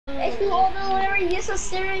do all the lyrics? You're so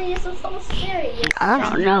serious. You're so serious. I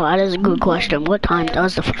don't know. That is a good question. What time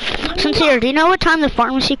does the... Sincere, do you know what time the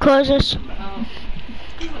pharmacy closes?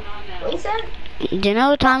 What you said? Do you know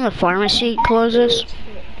what time the pharmacy closes?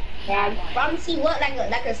 Yeah. Pharmacy what?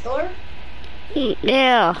 Like a store?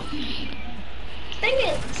 Yeah. I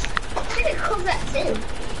think it closes at 10.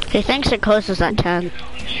 He thinks it closes at 10.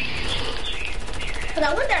 Cause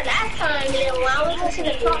I went there last time and then when I was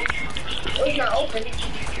listening to the clock, it was not open.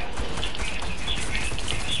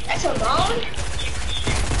 That's your mom?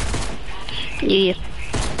 Yeah.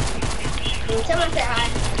 Tell me say hi.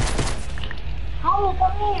 Oh,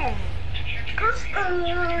 come here.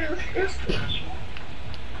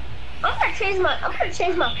 I'm gonna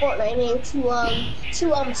change my Fortnite name to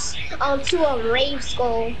Rave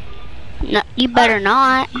Skull. No, you better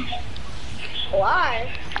not.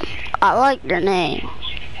 Why? I like your name.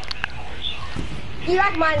 You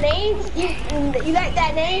like my name? You like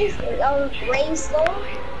that name? Rave Skull?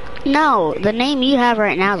 No, the name you have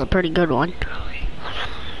right now is a pretty good one.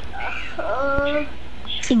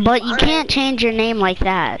 But you can't change your name like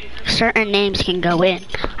that. Certain names can go in.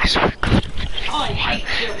 I swear to God.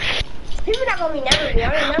 People not gonna be never me.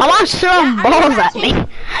 My mom's throwing balls at me.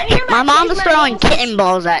 My mom's throwing kitten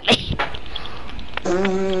balls at me.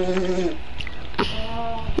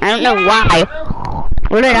 I don't know why.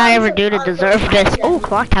 What did I ever do to deserve this? Oh,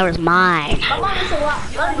 clock tower's mine. My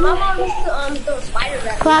mom used to throw spiders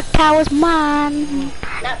at me. Clock tower's mine.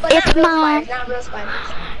 It's mine. Not real spiders.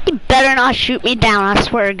 You better not shoot me down, I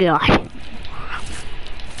swear to God.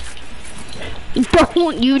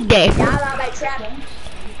 Don't you dare. I got trapping.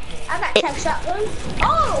 I got tech shotgun.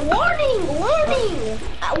 Oh, warning!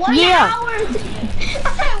 1 hour. I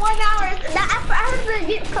said 1 hour. I heard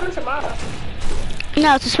the it's coming tomorrow.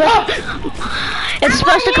 No, it's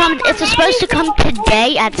supposed to come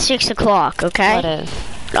today at 6 o'clock, okay? What is?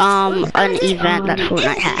 An event that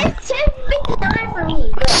Fortnite has. It's 10:59 for me,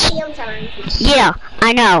 but PM time. Yeah,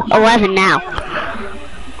 I know. 11 now.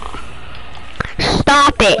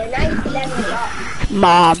 Stop it.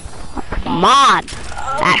 Mom.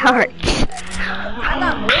 That hurts.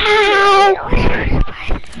 Ow.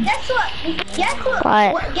 Guess what,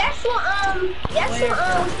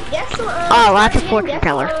 Oh, that's a fortune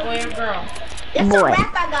teller. Boy or girl? Guess what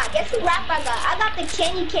rap I got? I got the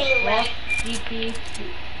candy cane rap.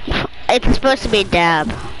 It's supposed to be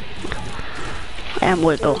dab. And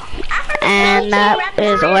wiggle. And that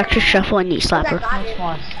is electric shuffle and knee slapper.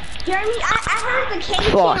 You hear me? I heard the candy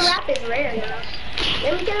cane rap is rare now.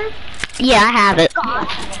 Let me get it? Yeah, I have it.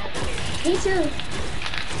 Me too.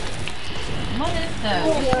 What is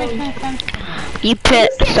that? You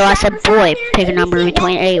pick, so I said, boy, pick a number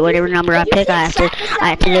between 8. Whatever number I pick, I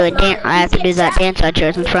have to do a dance. I have to do that dance I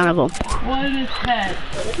chose in front of them. What is that?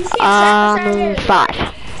 5.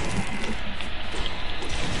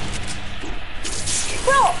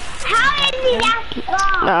 Bro, how did he that?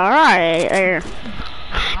 Alright,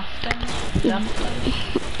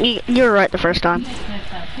 you were right the first time.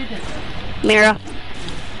 Mira.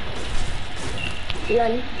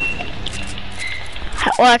 None.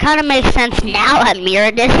 Well, it kind of makes sense now that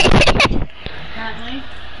Mira did it.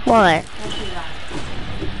 What?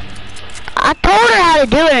 I told her how to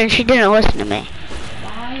do it and she didn't listen to me.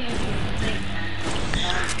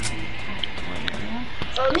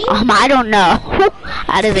 I don't know.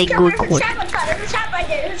 That is a good question. There's a shop right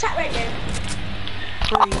there.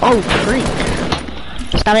 Oh, freak.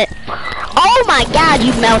 Stop it. Oh my God,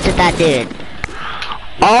 you melted that dude.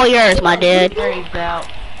 All yours, my dude.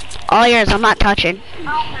 All yours, I'm not touching.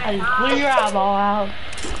 I blew your eyeball out.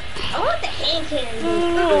 I want the hand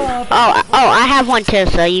cannon. Oh, I have one too,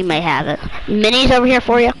 so you may have it. Minnie's over here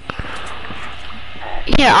for you.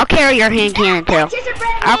 Here, I'll carry your hand cannon too.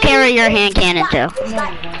 I'll carry your hand cannon too.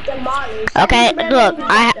 Okay, look,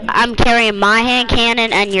 I'm carrying my hand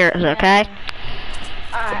cannon and yours, okay?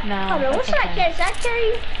 Alright, no. What should I carry?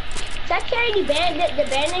 Should I carry the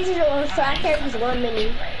bandages or should I carry this one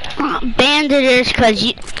mini? Bandages,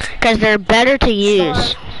 cause they're better to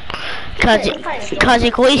use. Cause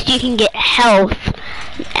at least you can get health.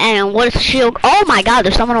 And what is the shield? Oh my God,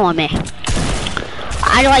 there's someone on me.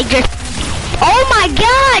 I like just. Oh my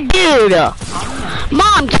God, dude!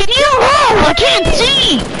 Mom, can you? Oh, I can't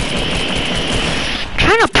see. I'm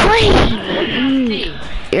trying to play.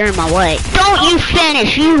 You're in my way. Don't you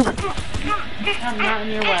finish, you. I'm not in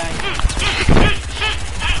your way.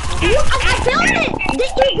 I found it! He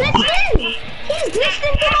glitched in! He's glitched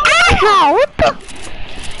into my wall! Ow, what the?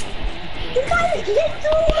 This guy is glitched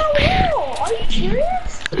through my wall! Are you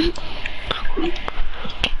serious?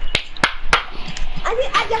 I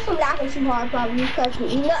guess I'm laughing too too hard, probably, because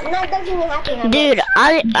that doesn't even happen. Dude,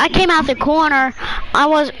 I came out the corner.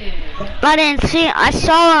 I didn't see. I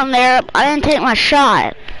saw him there. I didn't take my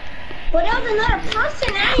shot. But there was another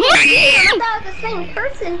person. I didn't see him. I thought it was the same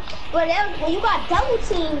person. But when you got double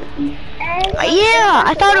teamed. Yeah,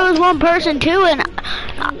 I thought it was one person too, and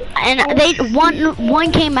they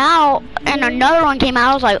one came out and another one came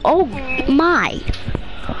out. I was like, oh my.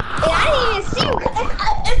 I didn't even see him.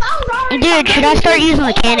 If I was already. Dude, should I start using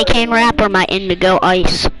the candy cane wrap or my Indigo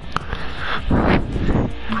Ice?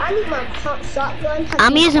 I need my shotgun.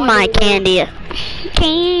 I'm using my candy.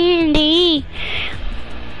 Candy.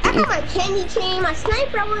 I got my candy cane, my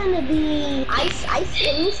sniper. I wanted to be ice,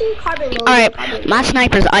 using carbon gold. Alright, my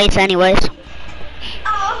sniper's ice anyways.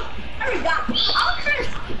 Oh, I forgot.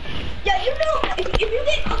 Yo, you know, if you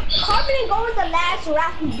get carbon and gold is the last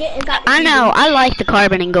wrap you get inside the I know, I like the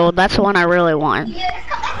carbon and gold. That's the one I really want. Yeah,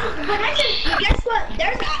 but guess what?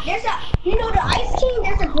 There's a, you know, the Ice King,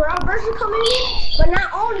 there's a ground version coming in, but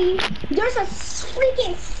not only, there's a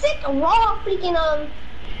freaking sick raw freaking,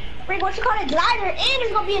 what you call it, glider, and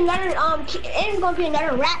there's gonna be another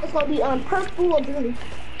rat. It's gonna be purple or blue.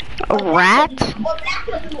 A rat? Or black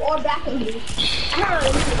and blue. I don't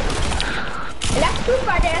know. And that's proof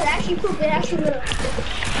right there. That's actually proof. It actually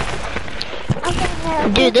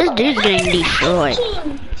okay. Dude, this dude's getting destroyed.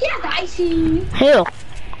 She has the Ice King. Who?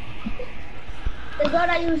 The girl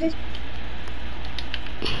that uses.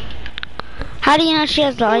 How do you know she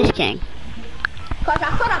has the Ice King? Cause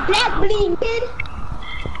I saw the black bling kid.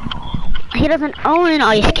 He doesn't own an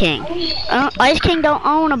Ice King. Ice King don't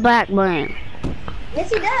own a black bling. Yes,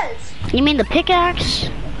 he does. You mean the pickaxe?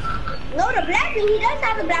 No, the black bling. He does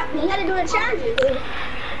have the black bling. He had to do the challenges.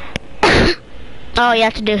 Oh, you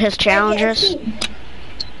have to do his challenges.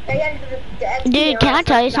 Dude, can I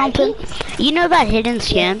tell you something? You know that hidden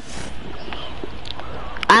skin?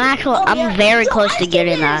 I'm very close to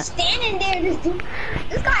getting that. Standing there,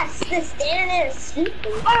 this guy's just standing there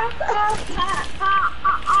sleeping.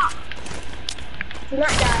 Do not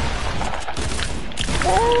die.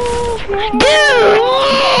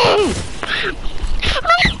 Dude!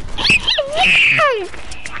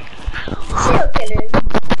 Serial killers.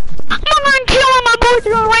 I'm not killing my boy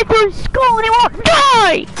through right through his skull and he won't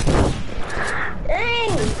die!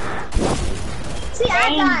 Dang. See, I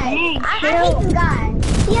died. I hate this guy.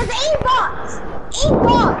 He has 8 bots. 8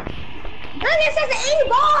 bots. Look, it says 8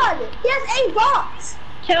 bots. He has 8 bots.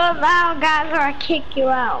 Chill out, guys, or I kick you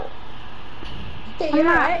out.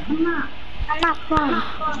 I'm not fun.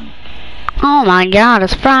 Oh my god,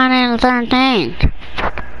 it's Friday the 13th.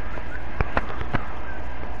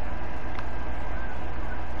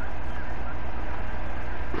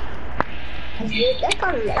 That's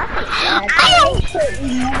kind of sad.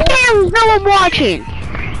 Damn, no one watching.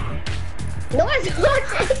 No one's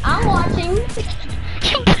watching. I'm watching.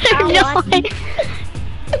 You better not.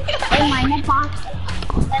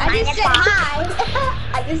 I just said hi.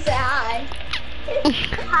 I just said hi.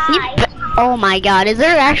 Hi. Oh my god, is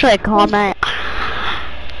there actually a comment?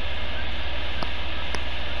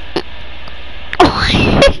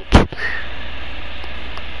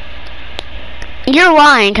 You're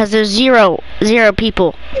lying because there's zero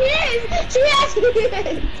people. Yes, she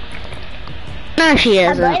is. No, she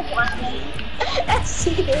isn't. Yes,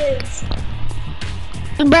 she is.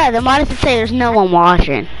 Bruh, then why does it say there's no one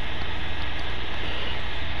watching?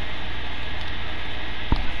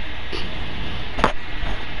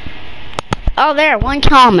 Oh, there, one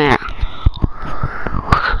comment.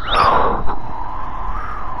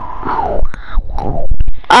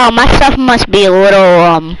 Oh, my stuff must be a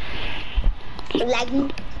little,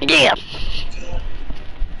 Laggy. yeah.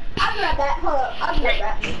 I'll be right back. Hold up. I'll be right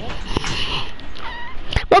back.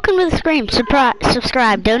 Welcome to the stream.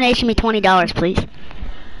 Subscribe. Donation me $20, please.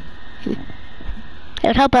 It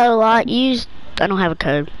would help out a lot. I don't have a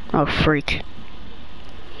code. Oh, freak.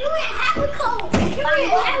 You didn't have a code. You didn't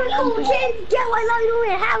have a code, kid. Get what I love. You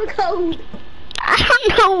didn't have a code. I don't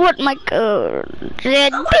know what my code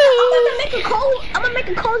should I'm be. gonna make a code. I'm gonna make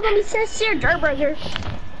a code. It's gonna be Sincere Dirtburger.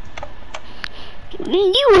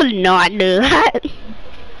 You would not do that.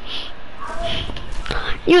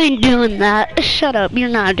 You ain't doing that. Shut up. You're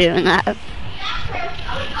not doing that. It's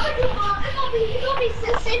gonna be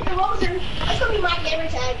Sincere DeRozan. That's gonna be my gamer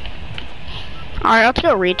tag. Alright, let's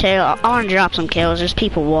go retail. I want to drop some kills. There's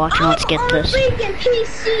people watching. Let's get this. I'm on freaking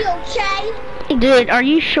PC, okay? Dude, are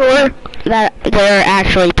you sure that there are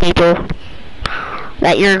actually people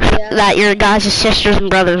that your guys' sisters and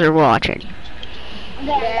brothers are watching?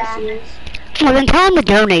 Yes, Well, then tell them to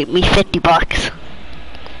donate me $50.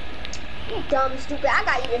 You dumb, stupid. I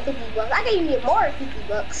got even $50. I got even more than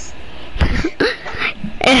 $50.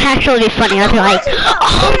 It'd actually be funny. I'd be like,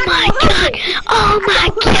 oh my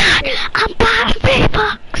god, I'm buying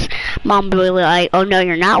 $3. Mom would be like, oh no,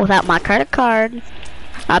 you're not without my credit card.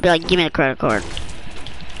 I'd be like, give me the credit card.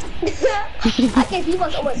 I get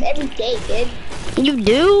V-Bucks almost every day, kid. You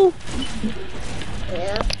do?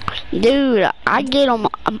 Yeah. Dude, I get them.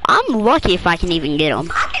 I'm lucky if I can even get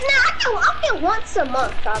them. I get once a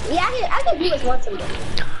month, probably. Yeah, I get V-Bucks once a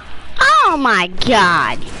month. Oh my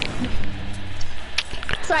god.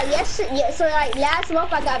 So like last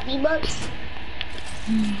month I got V-Bucks.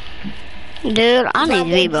 Dude, I need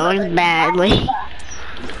V-Bucks badly.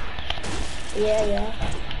 Yeah.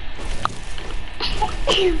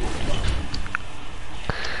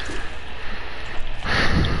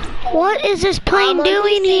 What is this plane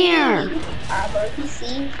doing here? I'm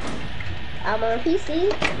on PC.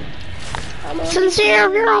 Sincere,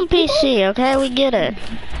 you're on PC, okay? We get it.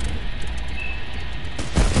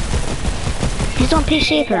 He's on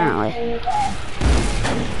PC apparently.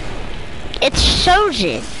 It's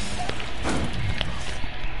Soji.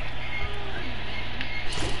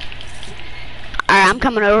 Alright, I'm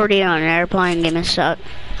coming over to you on an airplane. Give me a suck.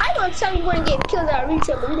 I gonna tell you when to get killed at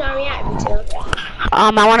retail, but we not already at retail. I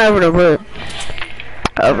went over to Root.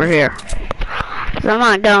 Over here. So I'm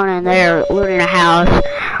not going in there looting a house.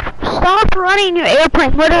 Stop running your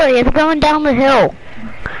airplane. Literally, it's going down the hill.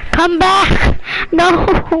 Come back. No.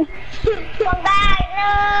 Come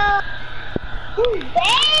back, no. Baby.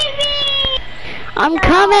 I'm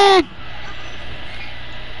coming.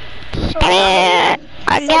 Yeah,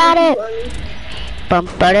 I got it. Bum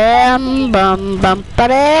ba dum bum bum ba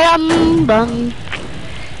dum bum.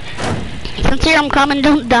 Sincere, I'm coming.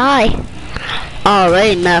 Don't die.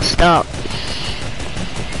 Already messed up.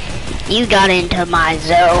 You got into my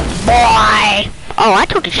zone, boy. Oh, I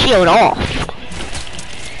took the shield off.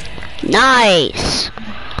 Nice.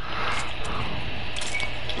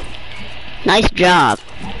 Nice job.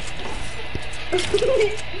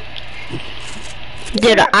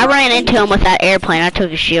 Dude, I ran into him with that airplane. I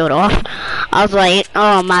took his shield off. I was like,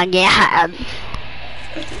 oh my god.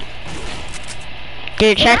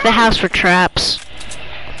 Dude, check the house for traps.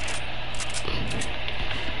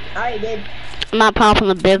 I already did. I'm not popping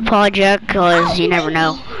the big project because you never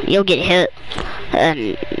know. You'll get hit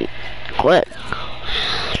and quit.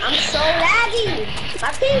 I'm so laggy.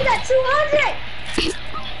 My ping's at 200.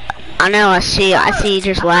 I know, I see you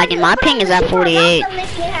just lagging. My ping is at 48.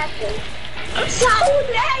 I'm so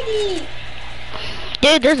laggy.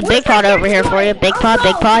 Dude, there's a big pot over here for you. Big pot,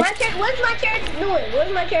 big pot. What's my character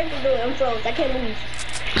doing? I'm froze. I can't move.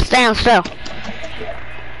 Stand still.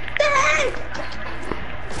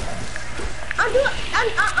 I'm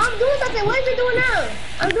doing something. What is it doing now?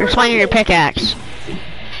 You're swinging your pickaxe.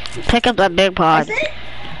 Pick up that big pot. That's it?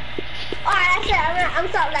 Alright, that's it. I'm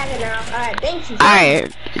stop lagging now. Alright, thank you.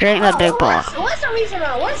 Alright, drink that big pot. What's the reason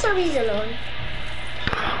on?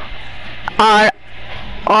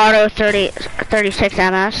 Auto 36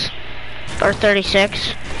 MS. Or 36.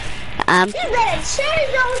 You better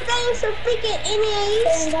change those things to freaking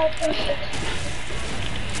NAs.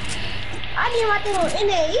 I need my thing on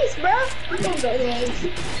NAs, bro. My thing's on NAs.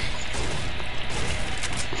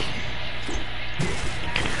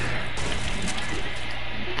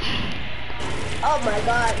 Oh my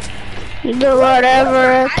god. Do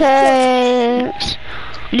whatever it takes.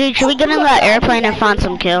 Dude, should we get in that airplane and find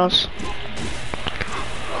some kills?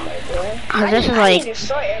 Oh, this is like...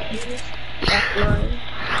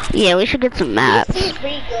 Yeah, we should get some maps. PC is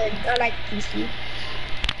pretty good. I like PC.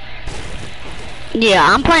 Yeah,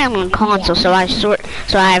 I'm playing on console, so I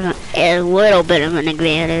have a little bit of an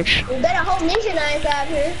advantage. We better hope Ninja Nine's out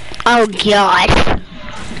here. Oh god.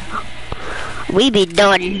 We be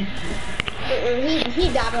done. He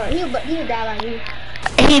died on you.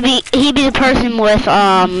 He be the person with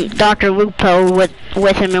Dr. Lupo with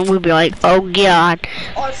him, and we'd be like, oh god.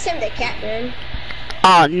 Or Sim the cat, man.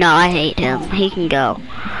 Oh no, I hate him. He can go.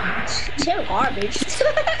 Sim garbage.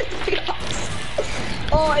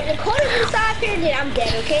 Oh, if Dakota's inside here, then I'm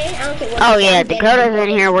dead, okay? I don't care what. Oh yeah, Dakota's in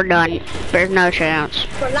here, we're done. There's no chance.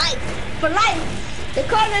 For life.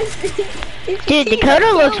 Dakota's... Dude,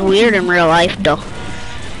 Dakota looks weird in real life though.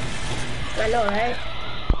 I know, right?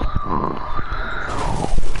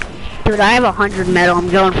 Dude, I have 100 metal. I'm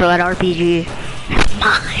going for that RPG.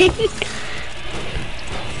 Mine.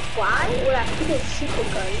 Why would I keep a super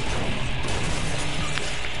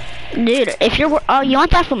gun? Dude, if you're you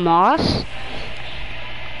want that from Moss? No.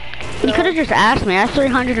 You could have just asked me. That's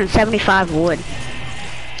 375 wood.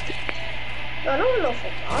 I don't know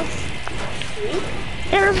for Moss.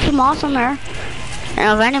 There's some Moss on there.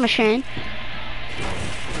 And a vending machine.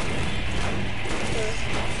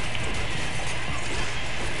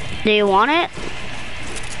 Do you want it?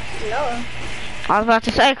 No. I was about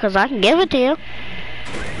to say, because I can give it to you.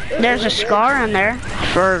 There's a scar in there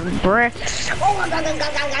for brick. Oh,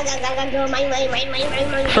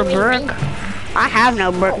 For brick. I have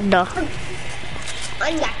no brick though.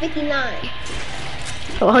 I got 59.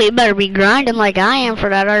 Well, you better be grinding like I am for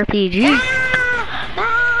that RPG.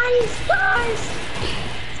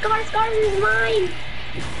 Scars is mine.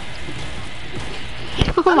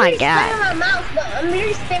 Oh my god. I'm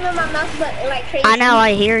really spamming my mouse button like crazy. I know,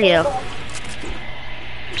 I hear you.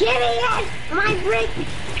 Get it! My brick!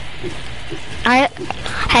 Hey,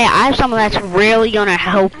 I have something that's really gonna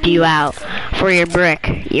help you out for your brick.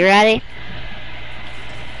 You ready?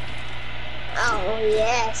 Oh,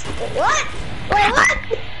 yes. What? Wait, what?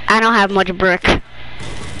 I don't have much brick.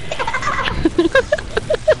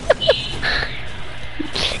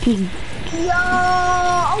 Yo,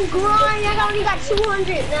 I'm grinding. I only got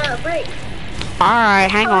 200 now, brick. Alright,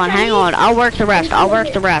 hang on. I'll work the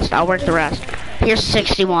rest. Here's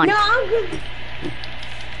 61. No, I'm good.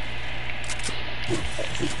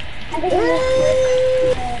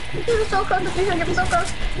 We're so close to 300. We're so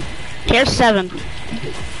close. Here's 7.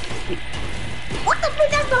 What the freak?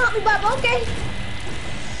 That's not me, Bob. Okay.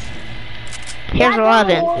 Here's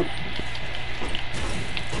 11.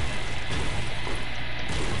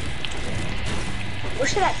 What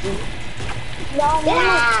should I do?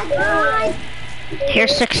 Yeah, God.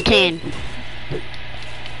 Here's 16.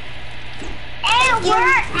 Hey,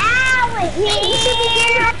 we're out. You should be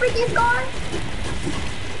getting our freaking scar.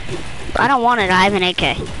 I don't want it. I have an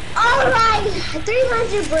AK. Alright,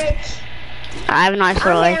 300 bricks. I have a nice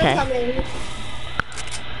little AK.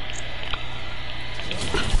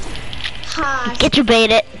 Hi. Get your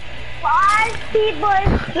bait it. 5 people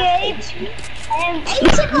escaped. And Hey, you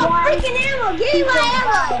took my freaking ammo. Give me my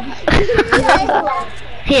ammo.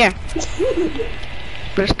 Here.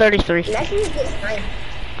 There's 33. Let's just get sniped.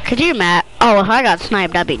 Could you, Matt? Oh, if I got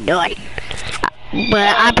sniped, I'd be done.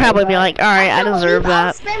 But I'd probably be like, alright, I deserve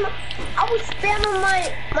that. I was spamming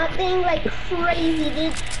my thing like crazy,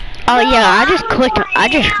 dude. Oh yeah, I just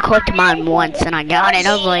clicked mine once and I got it.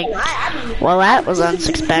 I was like, well, that was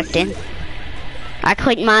unsuspected. I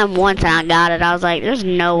clicked mine once and I got it. I was like, there's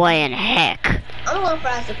no way in heck. I'm going for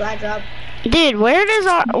a supply drop. Dude, where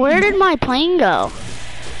did my plane go?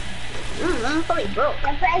 I'm probably broke.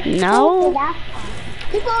 No.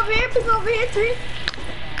 People over here, 3.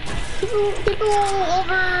 People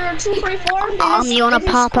over 244. You wanna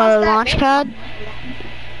pop a launch pad?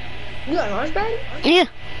 You got a launch pad? Yeah.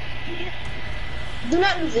 Do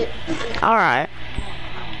not lose it. Alright.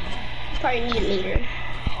 Probably need it later.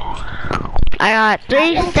 I got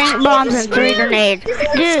 3 stink bombs and 3 grenades. This is a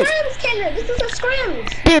scrims, Kendra. This is a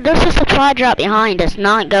scrims. Dude, there's a supply drop behind us.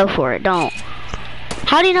 Not go for it. Don't.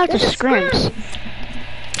 How do you know it's a scrims?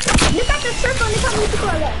 Look at the circle and look how many people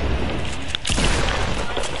are there.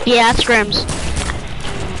 Yeah, it's scrims.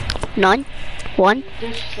 None. 1.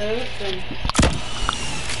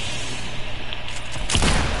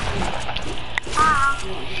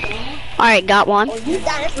 Alright, got 1. Oh,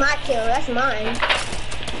 that's my kill. That's mine.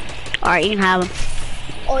 Alright, you can have him.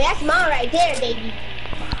 Oh, that's mine right there, baby.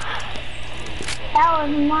 that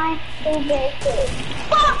was my favorite thing.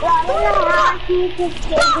 Well, I don't know how he's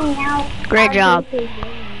escaping out. Great job.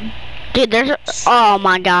 Dude, there's a... Oh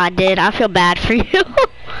my god, dude. I feel bad for you.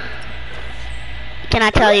 Can I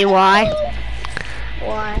tell you why?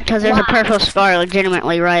 Why? Because there's a purple scar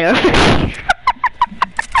legitimately right over here.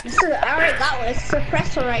 I already got one. It's a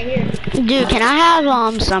suppressor right here. Dude, can I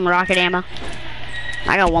have some rocket ammo?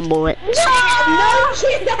 I got 1 bullet. No,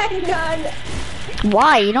 kid, I have none.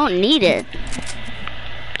 Why? You don't need it.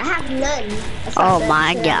 I have none. Oh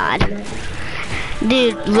my god.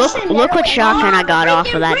 Dude, look what shotgun I got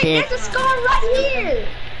off of that dude. There's a scar right here.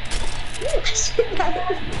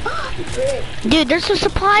 Dude, there's a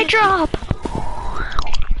supply drop.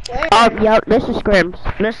 Where? Oh, yep, this is scrims.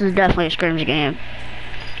 This is definitely a scrims game.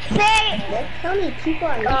 How many people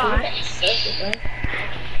are there?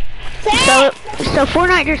 So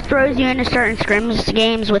Fortnite just throws you into certain scrims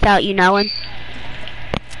games without you knowing.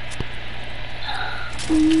 I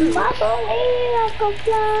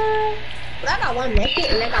got 1 naked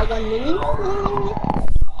and I got 1 mini.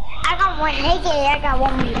 I got 1 naked, I got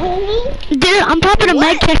 1 mini. Dude, I'm popping a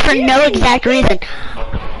med kit for no exact reason.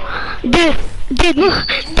 Dude, look.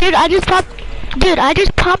 Dude, I just popped. Dude, I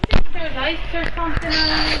just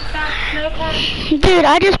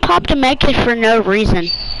popped a med kit for no reason.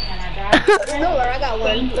 Nowhere, I got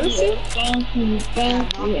 1. Let me see. Thank you.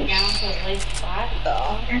 That's what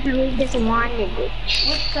we just wanted it.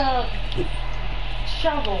 What's the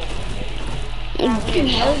shovel?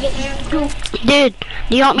 Dude,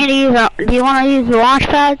 do you want me to use do you want to use the launch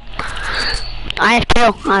pad? I have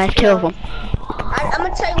two of them. I'm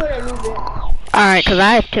gonna tell you when I move it. Alright, because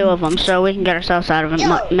I have two of them, so we can get ourselves out of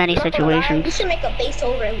many situations. You should make a base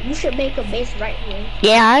over it. You should make a base right here.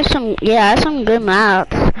 Yeah, I have some good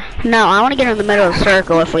maps. No, I want to get in the middle of the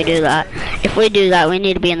circle if we do that. If we do that, we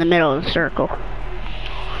need to be in the middle of the circle.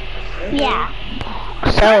 Yeah.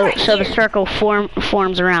 So the circle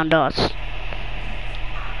forms around us.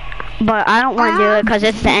 But I don't want to do it because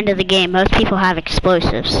it's the end of the game. Most people have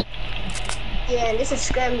explosives. Yeah, and this is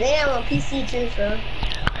Scrim. They have on PC too, so.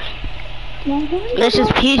 This is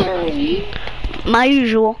my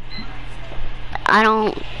usual. I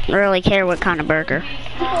don't really care what kind of burger.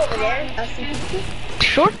 People over there, I see people.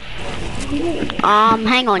 Sure.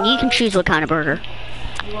 Hang on. You can choose what kind of burger.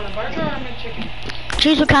 You want a burger or a McChicken?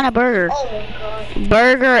 Choose what kind of burger. Oh my god.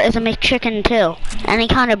 Burger is a McChicken too. Any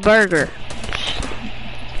kind of burger.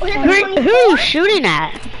 Oh, Who are you shooting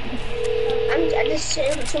at? I just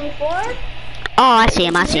hit him 24. Oh, I see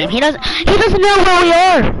him. He doesn't know where we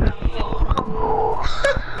are.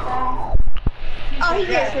 Oh, he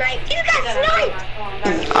got sniped. He got sniped.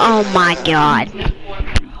 Oh my god.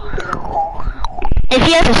 If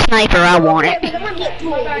he has a sniper, I want it.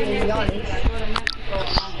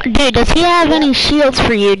 Dude, does he have any shields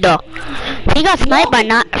for you, though? He got sniped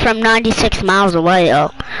from 96 miles away, though.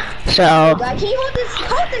 So. Can you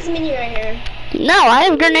hold this mini right here? No, I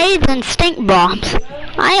have grenades and stink bombs.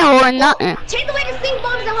 I ain't holding nothing. Take away the stink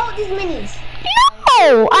bombs and hold these minis.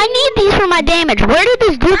 No, I need these for my damage. Where did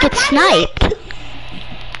this dude get sniped?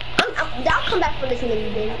 I'll come back for this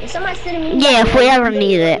mini, dude. If somebody sitting me. Yeah, if we ever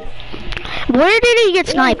need it. Where did he get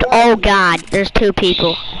sniped? Oh god, there's two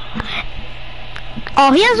people.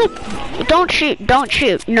 Oh, he has a. Don't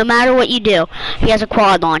shoot. No matter what you do, he has a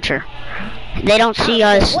quad launcher. They don't see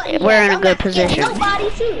us. We're in a good position. Nobody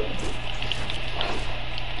too.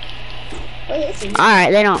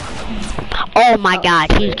 Alright, they don't. Oh my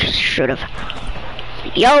god, he should have.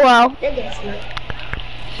 YOLO. They're getting sniped.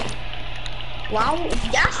 Wow,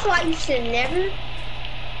 that's why you should never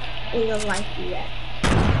in your life do that.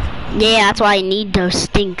 Yeah, that's why I need those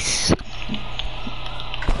stinks.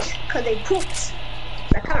 Cause they poops.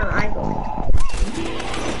 That kind of eyeball.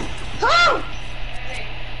 Oh!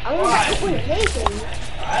 I want to put his face in.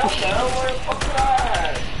 I don't know where the fuck I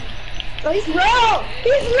at. Oh, he's low!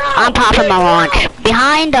 He's low! I'm popping my launch.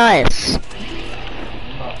 Behind us.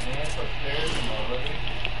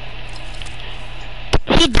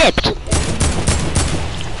 He dipped.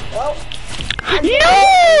 Well,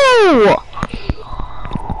 no!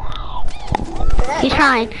 He's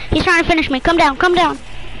trying to finish me. Come down.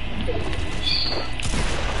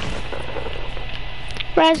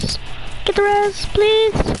 Res. Get the res,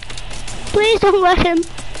 please. Please don't let him.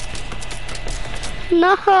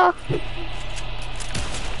 No.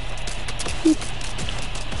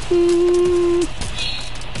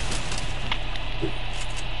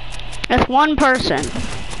 That's one person.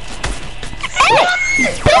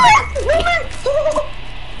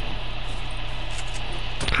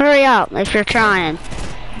 Hurry up if you're trying.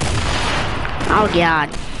 Oh god.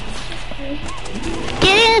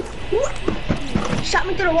 Get in! Shot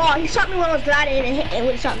me through the wall. He shot me when I was gliding and hit it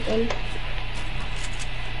with something.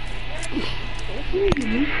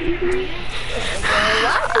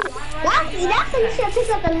 That's how you should have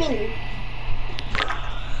picked up the mini.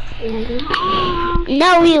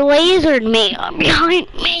 No, he lasered me behind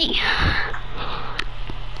me.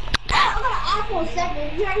 I got an iPhone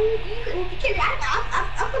 7. I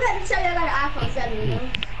forgot to tell you I got an iPhone 7. You know?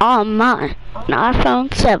 Oh my, an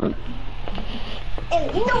iPhone 7.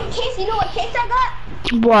 And you know what case I got?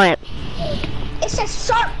 What? It's a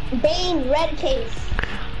Sharp Bane red case.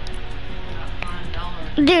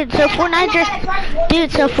 Dude, so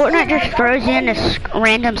Fortnite just throws in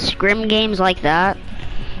random scrim games like that.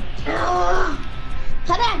 How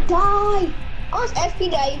did I die? How much XP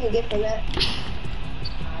did I even get from that?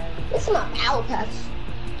 This is my power pass.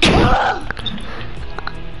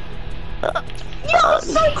 Yo, I'm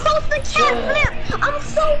so close to cat flip. I'm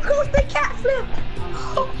so close to cat flip.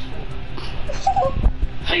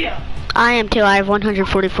 I am too. I have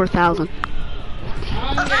 144,000.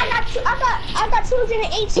 I got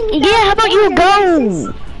 218. Yeah, how about you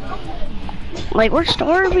go? Like we're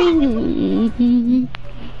starving.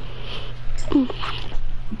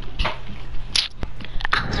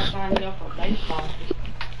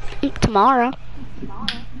 Tomorrow.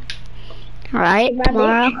 Right?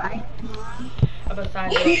 Tomorrow.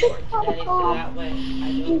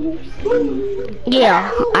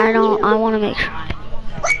 Yeah, I want to make sure.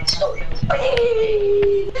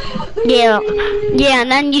 Yeah,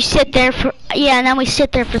 and then you sit there Yeah, and then we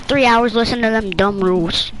sit there for 3 hours listening to them dumb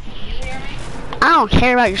rules. I don't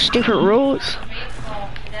care about your stupid rules.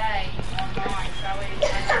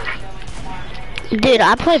 Dude,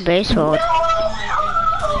 I play baseball.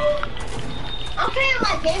 I'm playing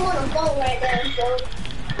my game on the phone right now, so.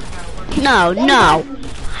 No.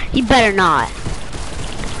 You better not.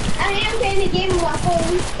 I am playing the game on my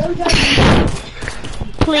phone. Don't judge me.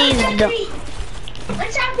 Please don't.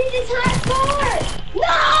 I'm trying to beat this high score. No!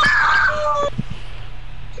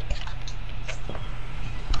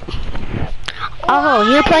 Oh,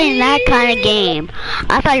 you're playing that kind of game.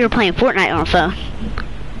 I thought you were playing Fortnite on the phone.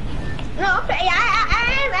 No,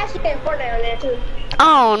 I am actually playing Fortnite on there too.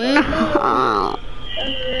 Oh no.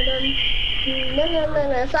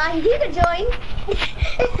 No. So you can join.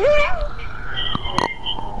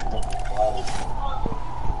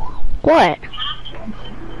 What?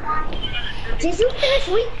 Did you finish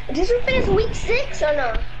week 6 or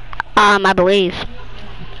no? I believe.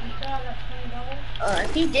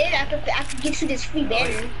 If you did, I could get you this free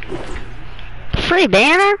banner. Free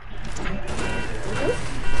banner?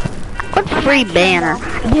 What free banner?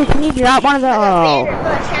 Dude, can you drop one of those? Banner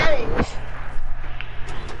for a challenge.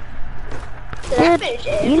 So I Dude, finished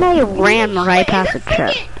it. you know you ran right past the Is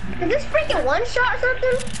truck. this freaking one shot or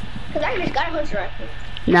something? Cause I just got a hunter rifle.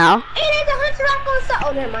 No? Hey, there's a hunter rifle inside.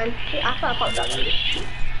 Oh, never mind. I saw a hunter rifle.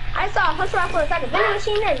 I saw a hunter rifle inside the vending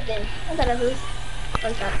machine and everything. I thought it was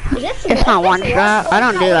one shot. It's not one shot. I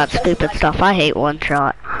don't do that stupid stuff. I hate one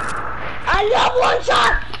shot. I love one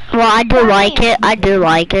shot. Well, I do like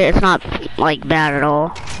it. It's not like bad at all.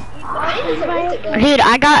 Dude,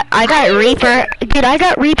 I got Reaper. Dude, I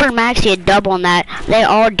got Reaper and Maxi a dub on that. They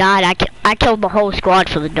all died. I killed the whole squad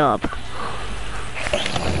for the dub.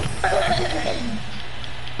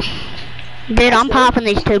 Dude, I'm popping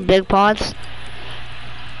these 2 big pods.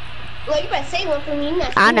 Well, you better say one for me.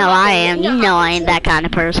 I know I am. You know I ain't that kind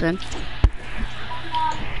of person.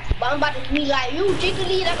 But I'm about to be like you,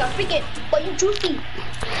 jiggly like a freaking, but you juicy.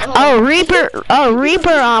 Oh, Reaper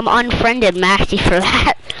unfriended Maxi for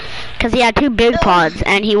that. Cause he had 2 big pods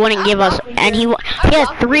and he wouldn't give us, and he had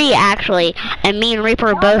 3 actually, and me and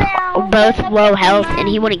Reaper were both low health and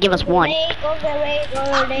he wouldn't give us 1.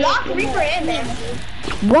 Lock Reaper and Maxi.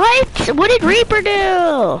 What? What did Reaper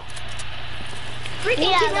do?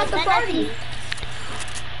 Freaking keep up the party.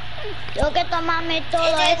 Yo que tomarme todo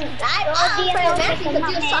And eso. I playing Maxi because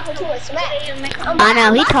he was talking to a smack. I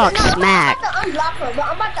know, he talks smack. I'm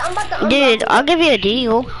about to unblock her. Dude, I'll give you a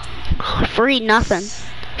deal. Free nothing.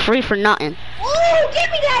 Free for nothing. Ooh, give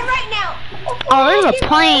me that right now. Oh, there's a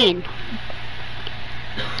plane.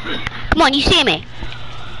 Come on, you see me.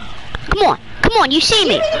 Come on, you see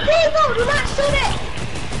me. Give me the vehicle. Do not shoot it.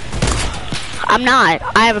 I'm not.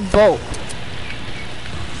 I have a bolt.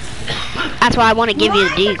 That's why I want to give you the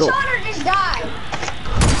deagle. Controller just died.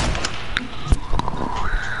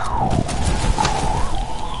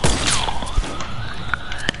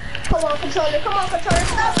 Come on, controller,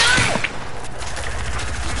 stop dying!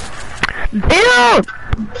 Build!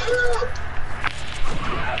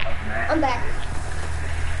 I'm back.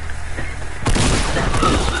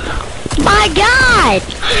 My God!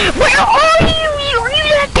 Where are you? You're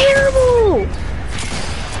that terrible!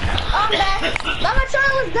 I'm back. My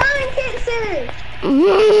controller was dying, Kixon.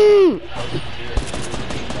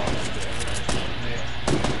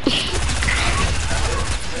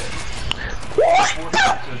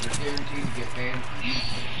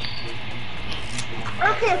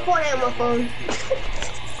 I'm playing Fortnite on my phone.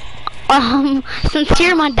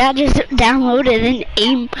 Sincere, my dad just downloaded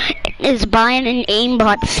is buying an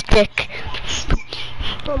aimbot stick.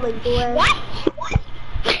 Oh my God. What?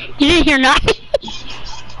 You didn't hear nothing?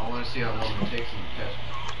 I want to see how long it takes them to test.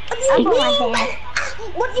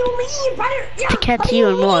 What do you mean, brother? To catch you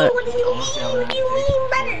and what? What do you mean,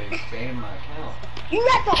 brother? Expand my account. You're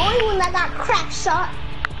not the only one that got crack shot.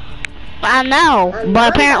 I know,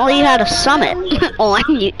 but apparently you had a summit on,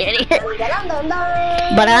 you idiot.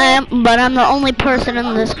 But I'm the only person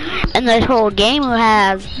in this whole game who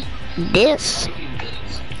has this.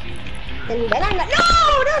 No,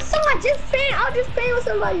 there's someone just playing. I was just playing with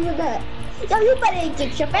somebody with that. Yo, you better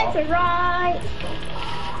get your facts right.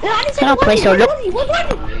 No, I just don't play so low. I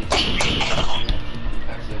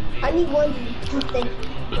need one. Thank you.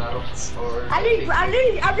 I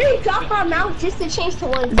really dropped my mouse just to change to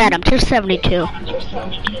one. That I'm 272.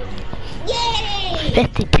 Yay!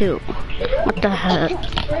 52. What the heck?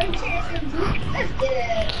 Let's get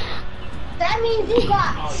it. That means you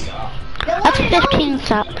got. That's 15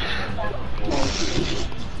 stop.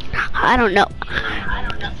 I don't know.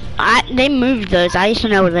 They moved those. I used to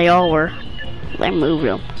know where they all were. They moved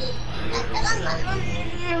them.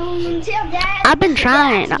 I've been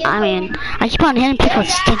trying. I mean, I keep on hitting people with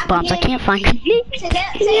stink bombs. I can't find them. Say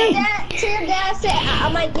that, say I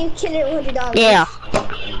might give Killer $100. Yeah.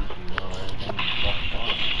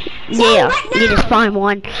 Yeah, you just find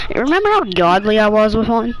one. Remember how godly I was with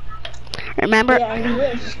one? Remember? Yeah, you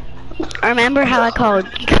wish. Remember how I called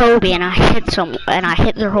Kobe and I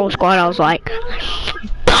hit their whole squad? I was like,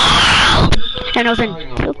 and I was in.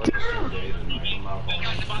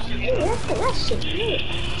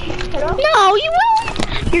 No, you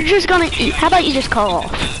won't. You're just gonna eat. How about you just call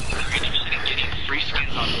off? Free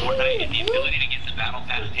skins on Fortnite and the ability to get the battle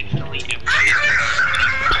pass instantly.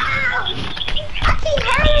 I keep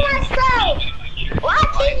hurting myself. Why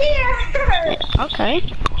keep here? Okay.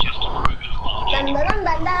 Dun, dun, dun,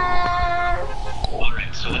 dun, dun.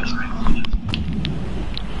 Alright, so let's go.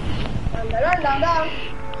 Dun, dun, dun, dun, dun.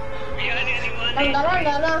 Dun, dun, dun,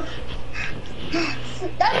 dun, dun.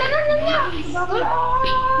 Dun, dun, dun, dun, dun.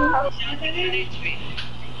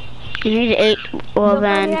 You need 8. Well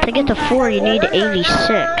then, to get to 4, you need 86.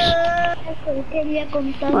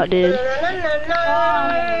 What, dude?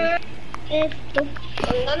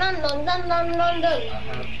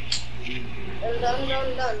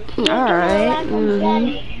 Alright.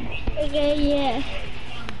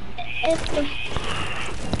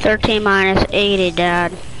 13 minus 80,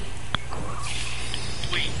 Dad.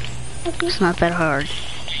 It's not that hard.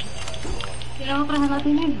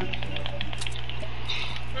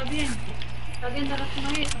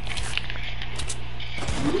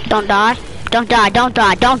 Don't die. Don't die. Don't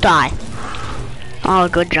die. Don't die. Oh,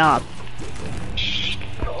 good job.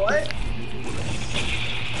 What?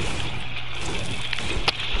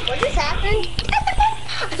 What just happened?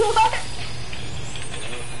 What?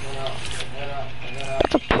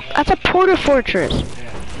 That's a porter fortress.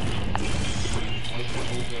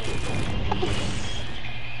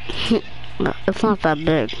 No, it's not that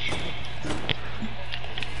big.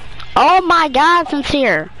 Oh my God,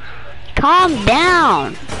 Sincere. Calm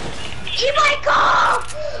down. He might go!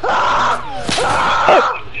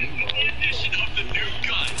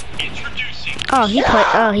 Oh, he played.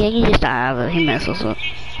 Oh, he just died. But he messes up.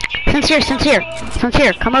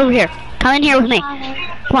 Sincere, come over here. Come in here with me.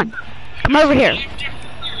 Come on, come over here.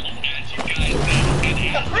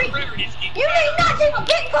 You may not take a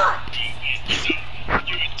big butt!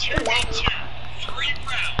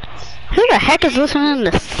 Who the heck is listening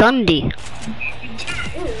to Sunday?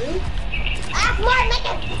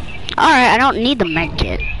 Alright, I don't need the med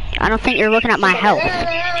kit. I don't think you're looking at my health.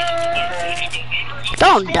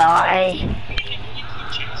 Don't die.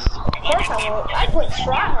 Of course I won't. I put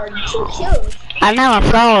try hard. 2 kills. I never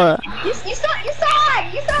saw it. You saw it.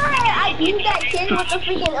 I beat that kid with the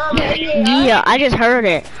freaking Yeah, I just heard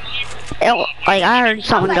it. Like I heard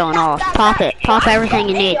something going off. Pop it. Pop everything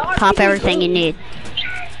you need. Pop everything you need.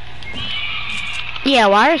 Yeah,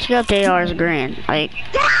 why is the AR's green? Like,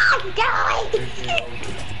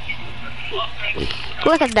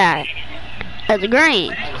 look at that. It's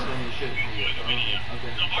green.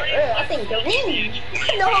 I think green.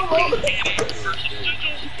 No.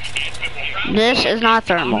 This is not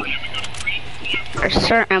thermal. There's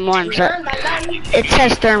certain ones that it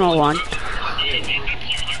says thermal one.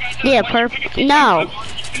 Yeah, no.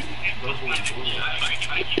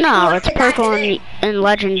 No, it's purple in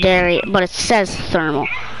legendary, but it says thermal.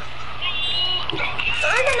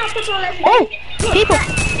 Oh, people!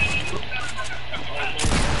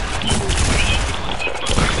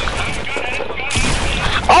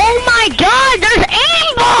 Oh my God, there's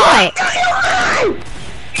aimbot!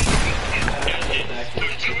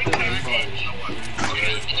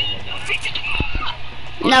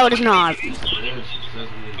 No, it is not.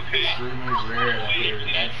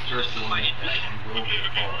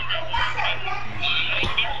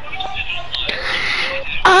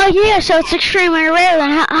 Oh yeah, so it's extremely rare.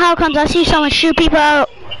 Then how comes I see someone shoot people out?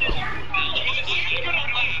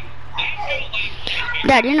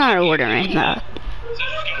 Dad, you're not ordering that.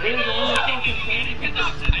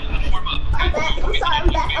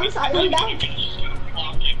 I'm back.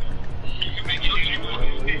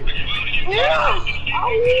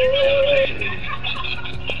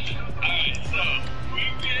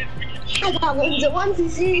 I got one to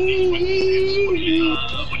see.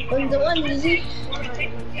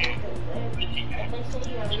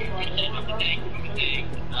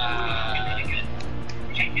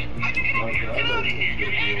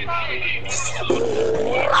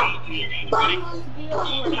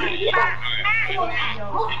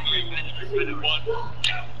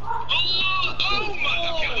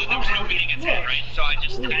 So I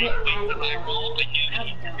just kind of think that I rolled and you no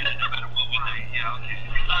matter what. Yeah, okay.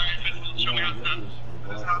 Alright, show me how it's done.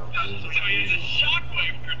 use a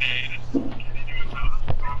shockwave grenade. You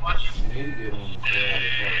need to get on the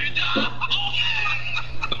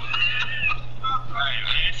Alright,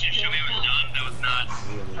 if you show me what done, that was not.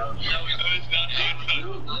 That was not good. Okay,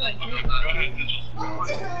 go ahead.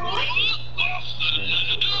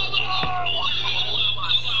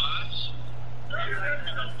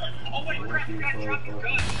 Oh wait, crap, crap, crap,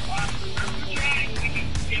 crap.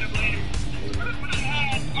 Get him later.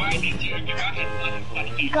 Alright, that's your go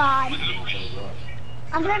ahead. God.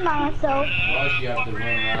 I'm hurt myself. Plus, you have to run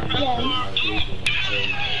around and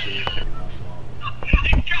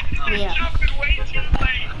Yeah.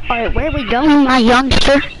 Alright, where are we going, my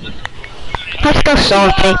youngster? Let's go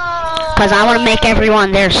salty. Cause I want to make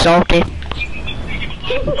everyone there salty.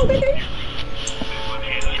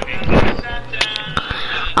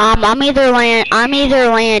 I'm either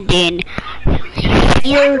landing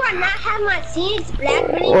here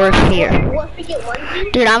or here.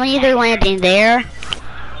 Dude, I'm either landing there or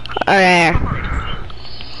there.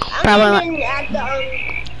 Probably.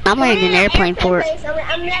 I'm landing an airplane for it.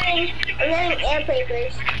 I'm landing airplane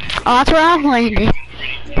first. Oh, that's where I'm landing.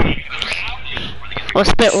 Well,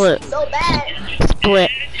 split loot. So bad.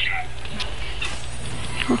 Split.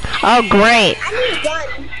 Oh, great. I need a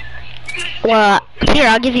gun. Well, here,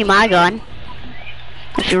 I'll give you my gun.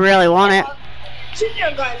 If you really want it. Shoot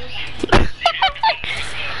your gun.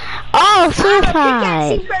 Oh,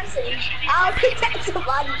 suicide. I'll pickaxe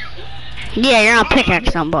somebody. Yeah, you're not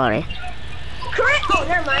pickaxe somebody. Correct. Oh,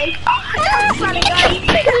 never mind. That's not a gun.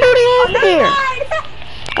 Here.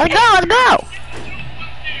 Let's go, let's go.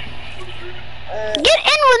 Get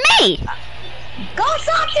in with me. Go,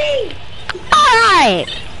 Salty. Alright.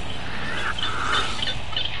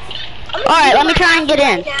 Alright, let me try and get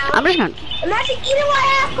in. I'm just gonna. Imagine eating my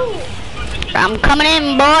apple. I'm coming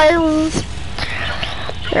in, boys.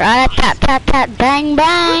 Right, tap, tap, tap, bang,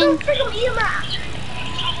 bang.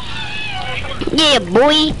 Yeah,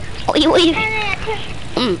 boy. Oi, oi.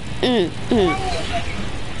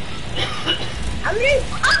 I'm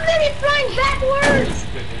literally flying backwards.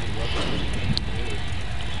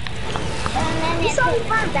 You saw me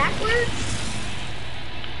flying backwards?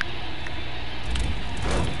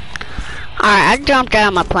 Alright, I jumped out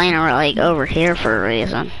of my plane and we're like over here for a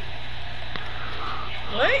reason.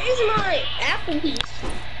 Where is my apple piece?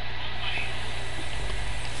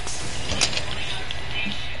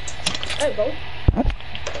 There we go.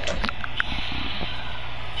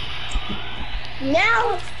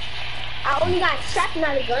 Now, I only got shot,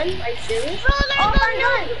 not a gun. Are you serious? Oh, my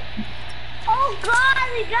gun! Oh God,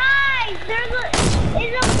 guys! There's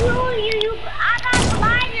a blue I got a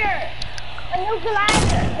glider. A new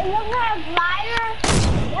glider. A new glider.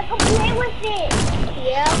 I can play with it.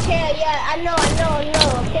 Yeah, okay, yeah, I know.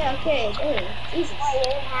 Okay. Dang, Jesus. Oh,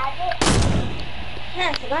 you have it? Yeah,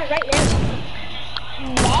 I got it right now.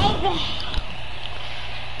 Maybe.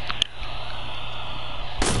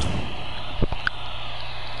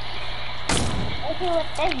 Let's see what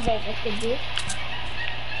this baby could do.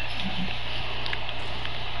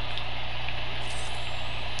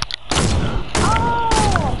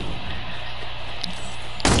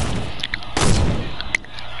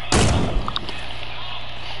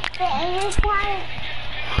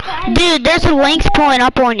 Dude, there's a Lynx pulling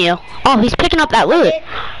up on you. Oh, he's picking up that loot.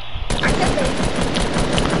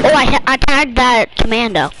 Oh, I tagged that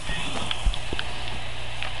commando.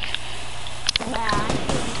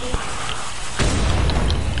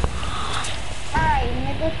 Alright,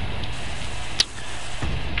 nigga.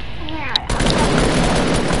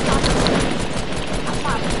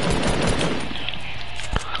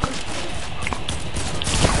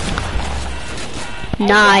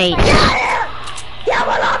 Nice. Yeah,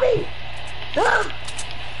 my lobby.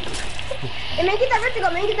 Hey, man, get that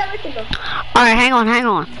vertigo. Alright, hang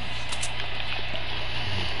on.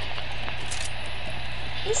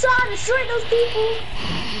 You saw how I destroyed those people?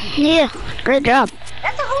 Yeah, great job.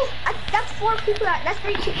 That's that's 4 people that's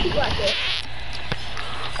 3 people out there.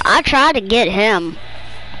 I tried to get him.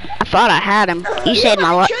 I thought I had him. You saved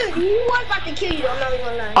my life. He was about to kill you, I'm not even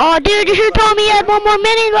gonna lie. Oh, dude, you should have told me you had 1 more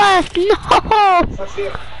minute left. No. What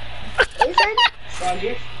you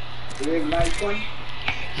said?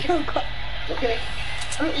 Okay.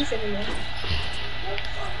 I'm gonna eat something now.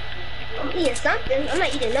 I'm eating something. I'm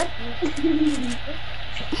not eating nothing.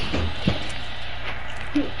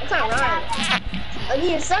 That's not right. I'm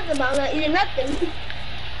eating something, but I'm not eating nothing.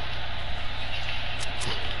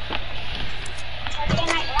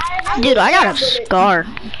 Dude, I got a scar.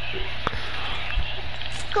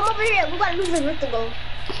 Come over here. We gotta lose the vertigo.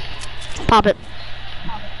 Pop it.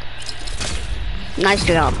 Nice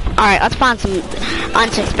job. Alright, let's find some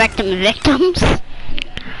unsuspecting victims.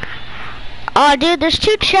 Oh, dude, there's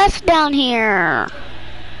 2 chests down here.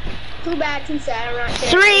 Too bad, too sad. I'm not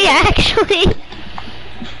 3, actually.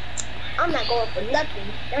 I'm not going for nothing.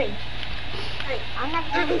 Three. I'm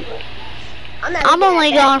not going to. I'm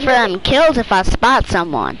only going for them kills if I spot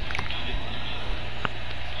someone.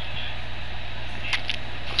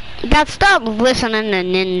 God, stop listening to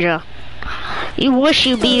Ninja. You wish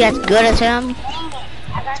you'd be as good as him.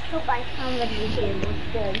 I got killed by somebody here.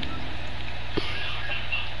 What's good?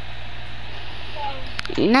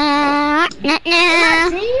 Nah, nah, nah.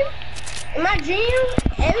 In my dream,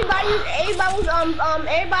 everybody was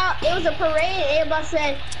it was a parade and everybody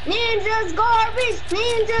said, Ninja's garbage,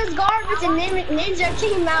 and then Ninja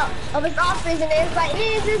came out of his office and it was like,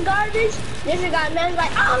 Ninja's garbage. Ninja got mad,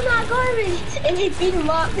 like, I'm not garbage, and he beat him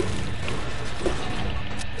up.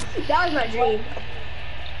 That was my dream.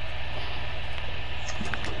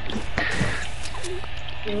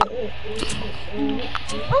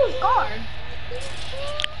 Oh, scar.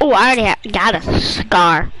 Oh, I already got a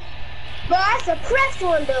scar. But that's a pressed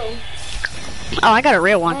one though. Oh, I got a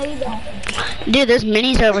real one. Dude, there's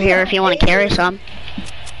minis over here if you want to carry some.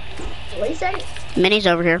 What you say? Minis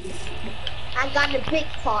over here. I got the big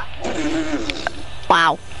pot.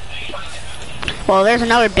 Wow. Well, there's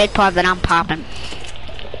another big pot that I'm popping.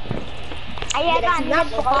 I got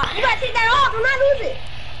another pot. You gotta take that off. I'm not losing.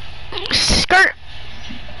 Skirt.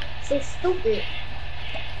 So stupid.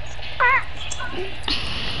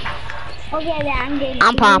 Okay, then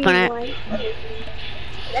I'm popping it.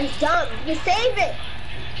 That's dumb. Just save it.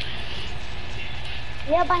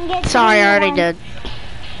 Yep, I'm getting. Sorry, I already did.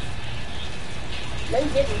 No, you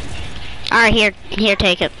didn't. Alright, here,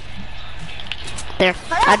 take it. There,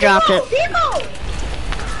 I dropped it. People!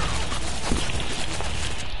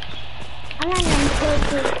 I'm not gonna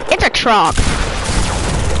take it. It's a truck.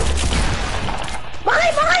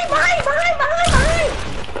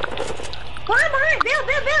 Behind! Bill,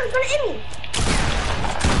 he's gonna hit me.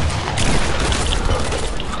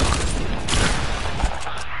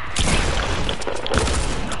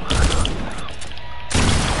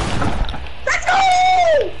 Let's go!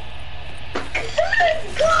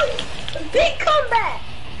 Let's go! Big comeback!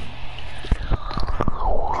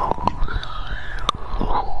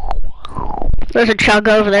 There's a chug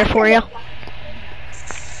over there for you.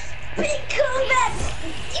 Big comeback!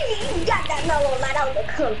 You got that mellow light. That was a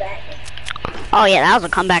comeback. Oh yeah, that was a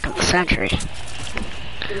comeback of the century.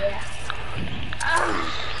 Yeah.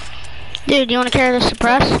 Dude, you want to carry the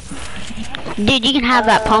suppress? Dude, you can have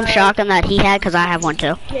that pump shotgun that he had, because I have one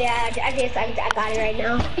too. Yeah, I guess I got it right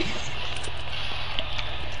now.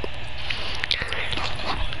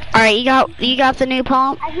 Alright, you got the new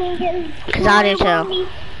pump? I think it's. Because I do too.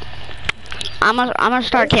 I'm gonna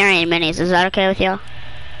start carrying minis. Is that okay with you?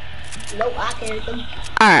 Nope, I carried them.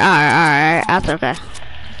 Alright. That's okay.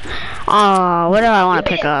 Oh, what do I want to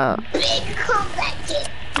pick up? Big comeback kid.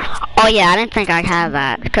 Oh yeah, I didn't think I had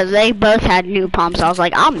that. Because they both had new pumps. I was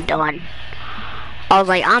like, I'm done. I was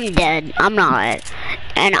like, I'm dead. I'm not.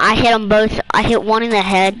 And I hit them both. I hit one in the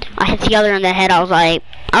head. I hit the other in the head. I was like,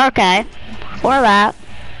 okay. Or that.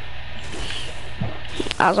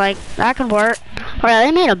 I was like, that could work. Alright,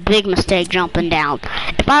 they made a big mistake jumping down.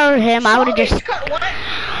 If I were him, I would have just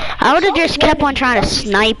kept on trying to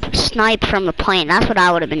snipe from the plane. That's what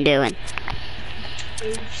I would have been doing.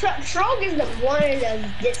 Shrog is one of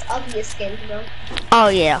this ugliest skins, bro. Oh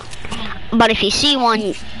yeah. But if you see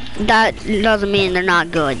one, that doesn't mean they're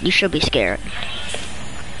not good. You should be scared.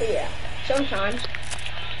 Yeah, sometimes.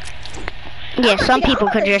 Yeah, some people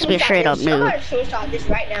could just be a straight up noob. I'm gonna screenshot this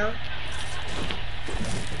right now.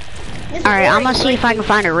 Alright, I'm gonna see if I can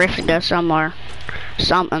find a rift to go somewhere.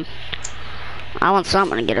 Something. I want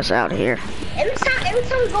something to get us out of here. Every time we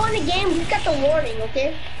go in the game, we got the warning,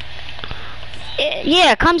 okay?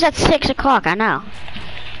 Yeah, it comes at 6 o'clock, I know.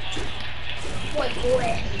 What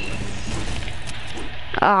boy?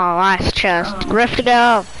 Oh, nice chest. Rift to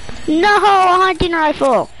go. No, a hunting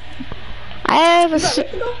rifle. I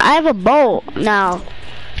have a bolt. No.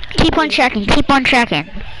 Keep on checking.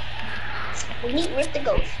 We need Rift to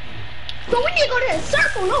go. So we need to go to the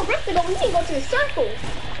circle. No, Rift to go. We need to go to the circle.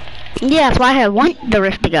 Yeah, that's why I want the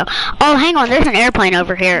rift to go. Oh, hang on. There's an airplane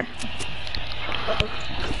over here.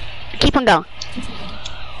 Keep on going.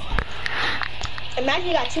 Imagine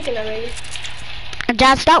you got chicken already.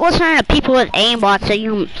 Dad, stop listening to people with aimbots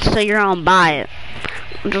so you're gonna buy it.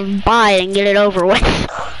 Just buy it and get it over with.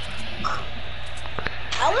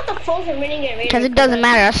 I want the phones and running it. Because it doesn't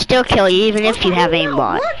matter. I'll still kill you even if you have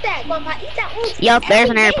aimbot. Yup, there's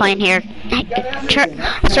an airplane here.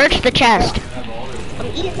 Search the chest. I'm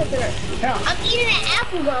eating something else. I'm eating an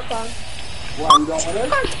apple, Grandpa. What, you don't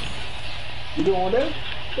want this? You don't want this?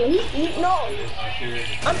 He's eating, no.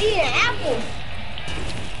 I'm eating an apple.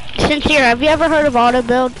 Sincere, have you ever heard of auto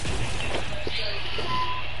build?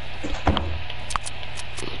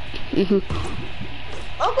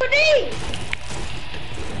 Uncle D!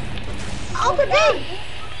 Uncle D!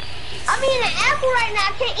 I'm eating an apple right now.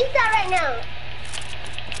 I can't eat that right now.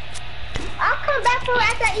 I'll come back for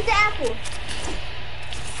after I eat the apple.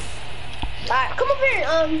 Alright, come over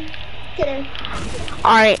here, kidding.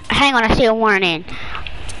 Alright, hang on, I see a warning.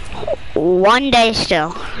 1 day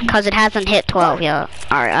still, because it hasn't hit 12 yet.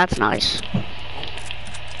 Alright, that's nice.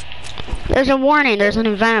 There's a warning, there's an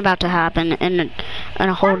event about to happen in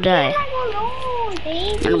a whole day.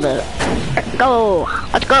 In a bit. Go!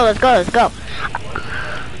 Let's go, let's go, let's go.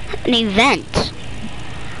 An event.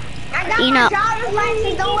 I got You my know- driver's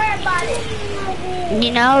license, don't worry about it.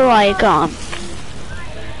 You know, like,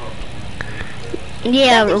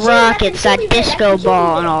 yeah, That's a rockets, that chili bit, disco that's a chili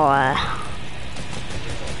ball bit. and all that.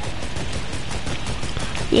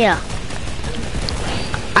 Yeah.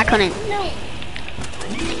 I couldn't.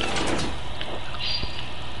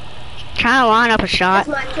 Trying to line up a shot.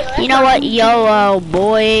 That's my kill. You know what? YOLO,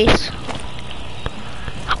 boys.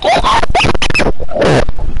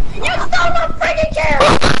 You stole my freaking kill!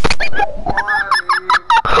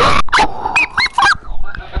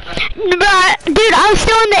 Dude, I was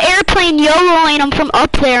still in the airplane YOLOing them from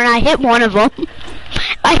up there and I hit one of them.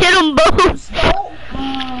 I hit them both. Oh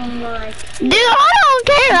my. Dude, I don't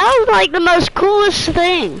care. That was like the most coolest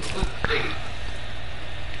thing.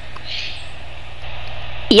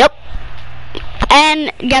 Yep.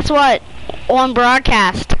 And guess what? On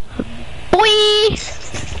broadcast. Boy!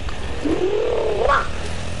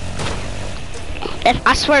 If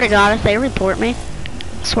I swear to God, if they report me,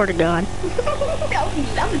 swear to God.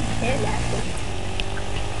 That was dead.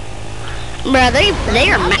 Bruh, they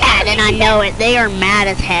are mad and I know it. They are mad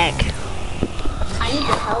as heck. I need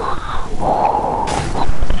your help.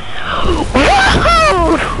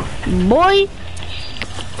 Woohoo! Boy!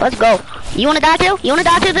 Let's go. You wanna die too? You wanna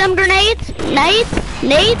die to them grenades? Nades?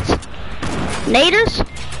 Nades? Naders?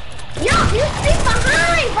 Yo, you stay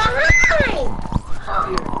behind!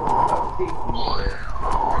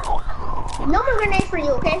 No more grenades for you,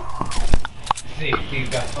 okay? See, he's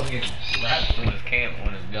got fucking rats from his camp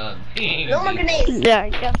on his gun. No more grenades. Yeah,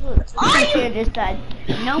 guess what? Are I you- should've just said,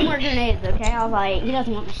 no more grenades, okay? I was like, he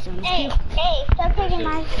doesn't want me to. Hey, stop taking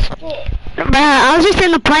my shit. Bruh, I was just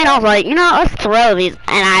in the plane, I was like, you know, let's throw these, and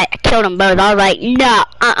I killed them both. I was like, no,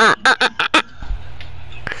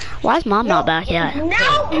 Why is mom not back yet? No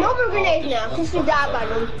more grenades now, since you died by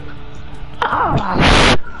them.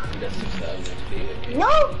 Oh. No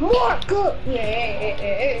more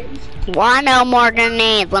grenades. Why no more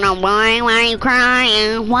grenades? When I'm lying, why are you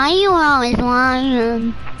crying? Why you always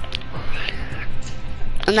lying?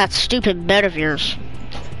 And that stupid bed of yours.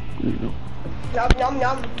 Nom nom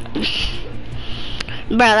nom.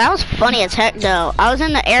 Bro, that was funny as heck though. I was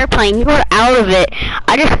in the airplane, you were out of it.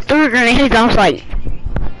 I just threw grenades, I was like,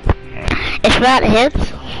 if that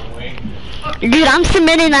hits, dude, I'm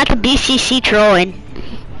submitting that to BCC trolling.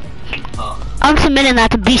 I'm submitting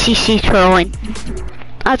that to BCC trolling.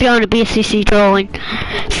 I was going to BCC trolling. Say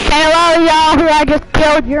hello, y'all, who I just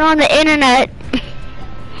killed. You're on the internet.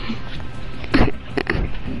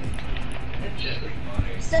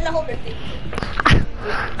 Send a holder thing.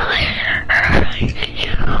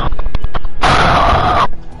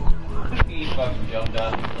 He fucking jumped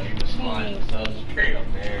out and like just flying himself straight up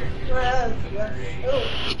there.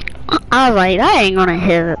 I was like, that ain't gonna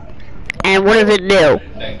hit it. And what does it do? I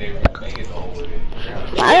didn't think they would make it the whole way.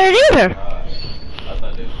 I didn't either. I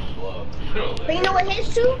thought they would blow up. But you know what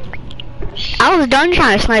hits too? I was done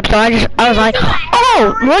trying to snipe, so I was like,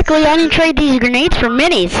 oh, luckily I didn't trade these grenades for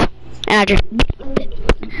minis. And I just,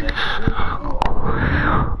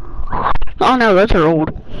 oh no, those are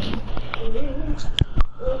old.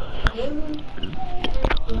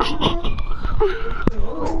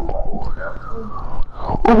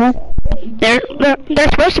 They're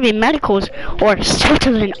supposed to be medicals or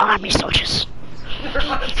civilian army soldiers.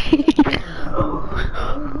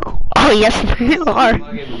 Oh yes, they are.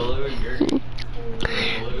 Fucking blue and green.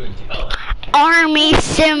 Blue and yellow. Army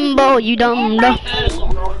symbol, you don't know.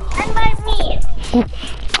 Invite me.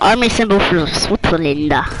 Army symbol for Switzerland.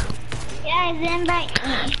 Guys, invite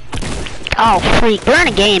me. Oh freak, we're in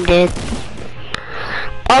a game, dude.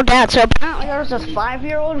 Oh dad, so apparently there was this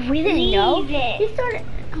 5-year-old, we didn't know. Leave it.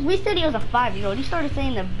 We said he was a 5-year-old. He started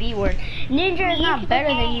saying the B word. Ninja is not better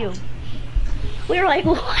than you. We were like,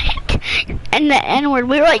 what? And the N word.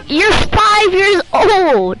 We were like, you're 5 years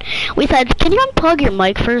old. We said, can you unplug your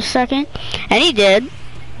mic for a second? And he did.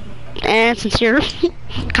 And Sincere,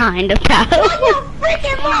 kind of.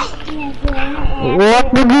 freaking light!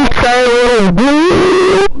 What did you say was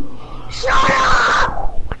blue? Shut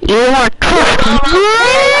up! You want to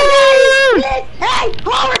Hey,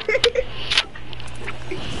 Howard!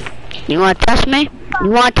 You want to test me? You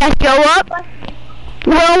want to test Joe up?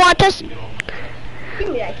 You don't want to test? Give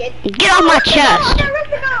me that kid. Get off my chest.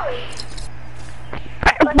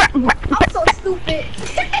 I'm so stupid.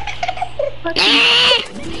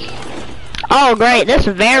 Oh great, this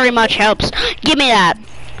very much helps. Give me that.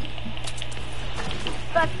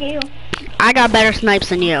 Fuck you. I got better snipes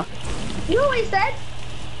than you. You know what he said?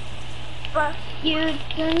 Fuck you.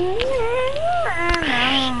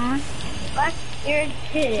 Fuck your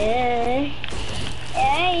dick.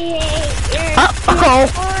 Uh-oh.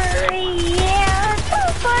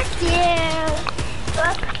 Fuck you.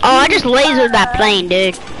 Oh, I just lasered that plane,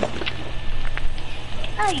 dude.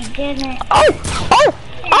 Oh, you didn't. Oh,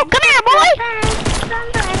 come here, boy.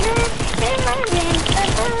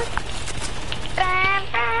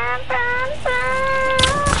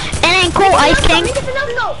 It ain't cool, Ice King.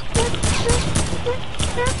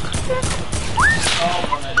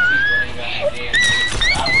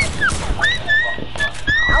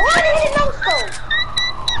 I want to hit no scope.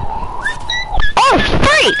 Oh,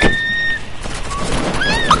 freak.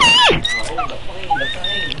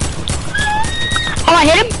 Oh, I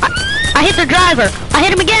hit him. I hit the driver. I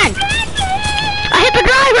hit him again. I hit the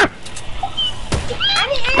driver.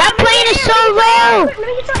 That plane is so low. Let me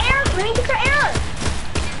get your air. Let me get your air.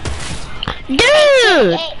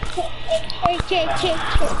 Dude. Delete your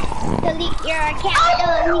account. Delete your account.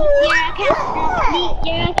 Delete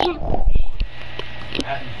your account.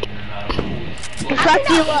 Fuck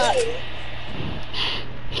you up.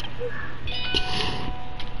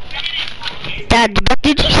 Dad,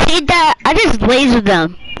 did you see that? I just lasered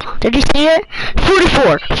them. Did you see it?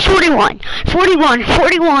 44, 41, 41,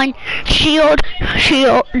 41, shield,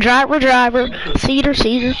 driver, cedar.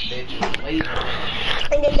 And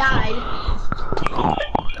they died.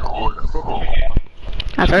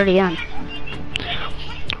 That's already on.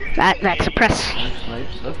 That's a press.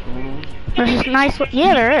 There's a nice,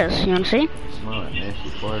 yeah, there is. You want to see?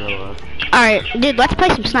 Alright, dude, let's play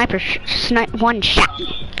some sniper. One shot.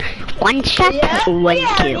 One shot, one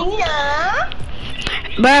kill. Yeah.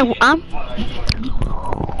 Bro,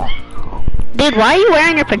 dude, why are you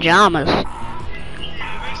wearing your pajamas?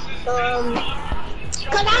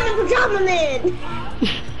 Cause I'm the pajama man.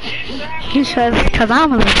 He says, cause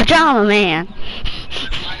I'm the pajama man.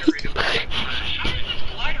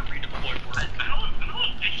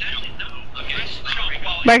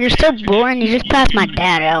 Bro, you're so boring, you just passed my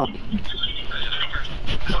dad out.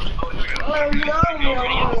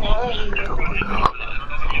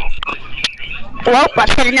 Well,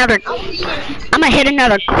 let's hit another. I'm gonna hit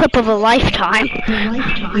another clip of a lifetime.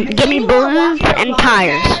 Give me balloons and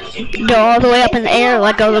tires. Go all the way up in the air,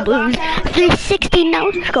 let go of the balloons. 360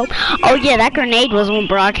 no scope. Oh yeah, that grenade was on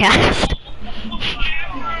broadcast.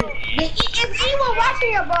 Is anyone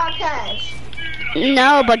watching your broadcast?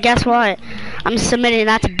 No, but guess what? I'm submitting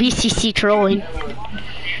that to BCC trolling.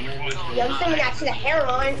 Yeah, I'm sending that to the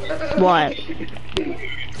heroin. What?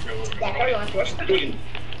 That heroin force.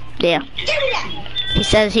 Yeah. Give me that. He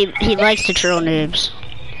says he likes to troll noobs.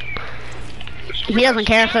 He doesn't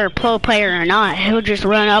care if they're a pro player or not. He'll just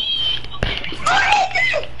run up. Oh,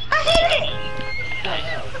 I hit it!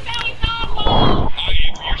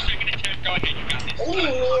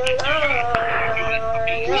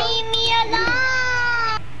 Leave me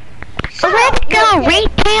alone. Let's go,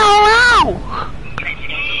 retail alone.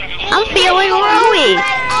 I'm feeling rowy.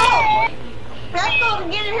 Let's go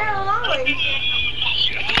and get it here alone.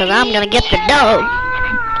 Cause I'm gonna get the dough.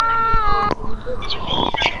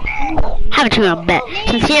 Have it to a bet.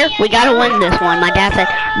 Sincere, we gotta win this one. My dad said,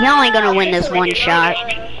 y'all ain't gonna win this one shot.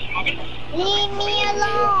 Leave me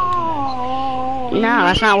alone. No,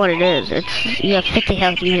 that's not what it is. It's, you have 50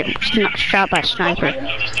 health, you get shot by a sniper.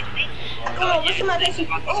 Oh, what's in my baby?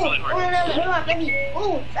 Oh, my baby.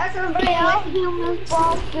 Oh, that's a baby. Humans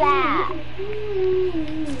fall flat.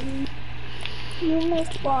 Humans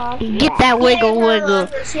fall flat. Get that wiggle. No,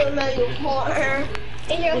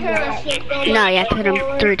 No, you have to hit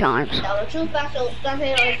him 3 times.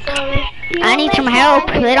 I need some help.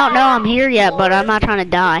 They don't know I'm here yet, but I'm not trying to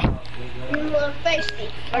die. Why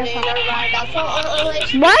are you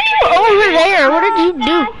over there? What did you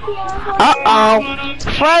do? Uh-oh.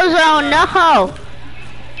 Frozone, no.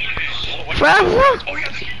 Frozone?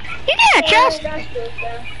 You got a chest? I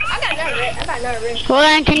got another wrist. Well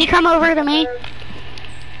then, can you come over to me?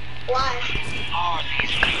 Why?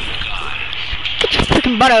 Get your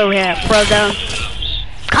freaking butt over here, Frozone.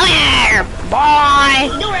 Come here, boy.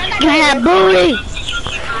 Give me that booty.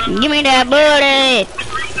 Give me that booty.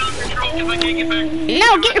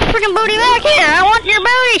 No, get your freaking booty back here. I want your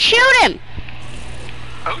booty. Shoot him.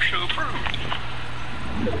 OSHA approved.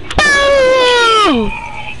 Boom.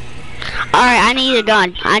 Alright, I need a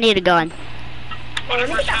gun. I need a gun. Let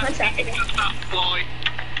me get that hunter. Stop, Floyd.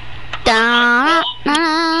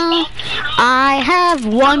 I have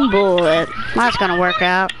one bullet. That's gonna work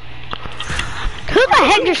out. Who the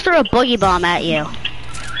heck just threw a boogie bomb at you?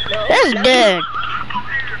 This dude.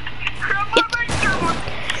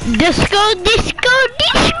 Disco, disco,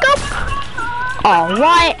 disco. Oh,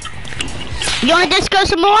 what? You wanna disco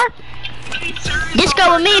some more?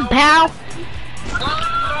 Disco with me, pal.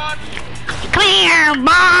 Come here,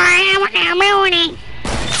 boy. I want that booty.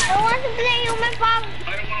 I want to play with my flat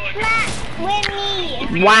with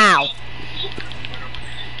me. Wow.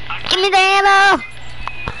 Give me the ammo.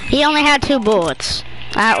 He only had 2 bullets.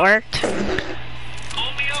 That worked.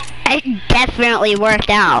 It definitely worked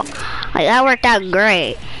out. Like, that worked out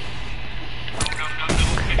great.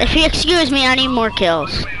 If you excuse me, I need more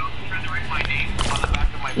kills.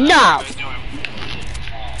 No.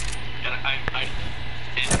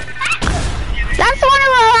 That's the one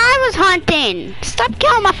I was hunting. Stop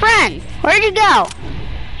killing my friend. Where'd you go?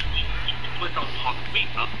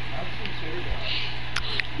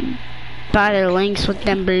 Buy the links with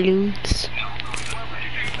them balloons.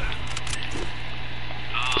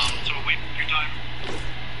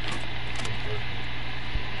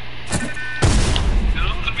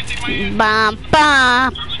 Bum,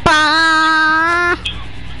 bum, bum.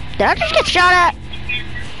 Did I just get shot at?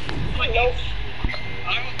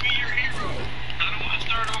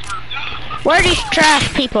 Where are these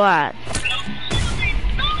trash people at?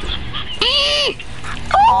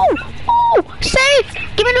 Oh! Oh! Save!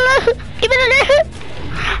 Give me the loot! Give me the loot!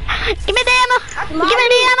 Give me the ammo! Give me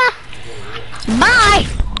the ammo! Bye!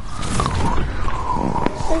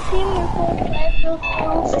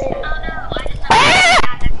 Ah!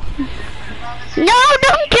 No!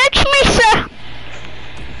 Don't touch me, sir!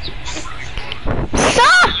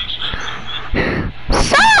 Sir!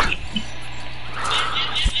 Sir!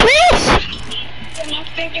 Please!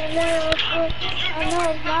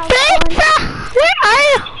 Pizza! Where are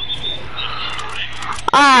you?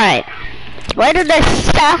 Alright. Where did this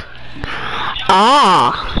stuff?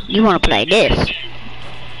 Ah, you wanna play this?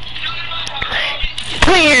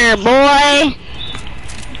 Come here, boy.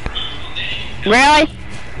 Really?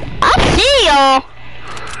 I see y'all.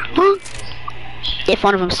 Huh? If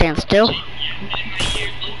one of them stands still.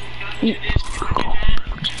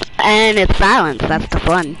 And it's silence, that's the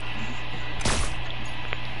fun.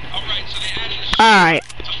 Alright.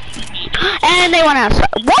 And they went outside.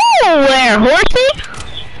 Whoa there, horsey!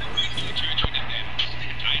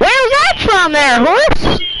 Where was that from there, horse?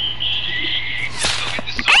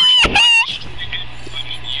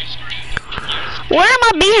 Where am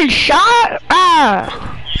I being shot?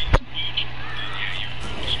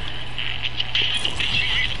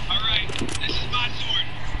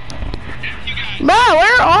 Bro,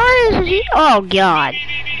 where are you? Oh god.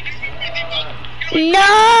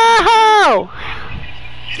 No!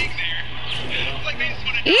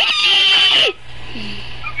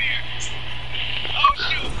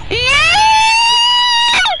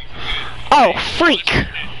 Oh, freak.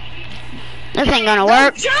 This ain't gonna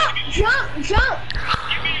work. Jump! Jump! Jump!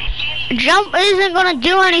 Jump isn't gonna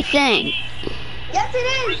do anything. Yes, it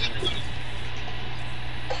is!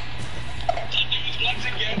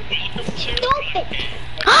 Stupid!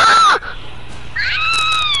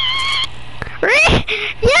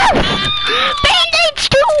 Yes! Band-aids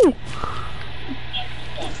too!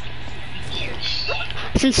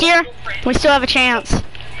 Sincere, we still have a chance.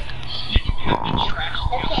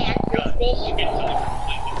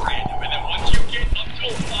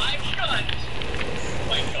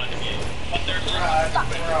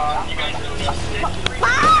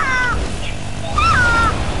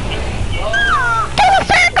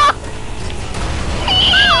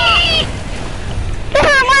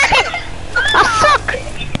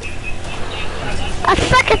 I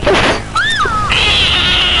suck at this.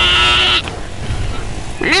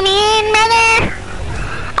 Let me in, brother.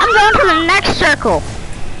 I'm going to the next circle.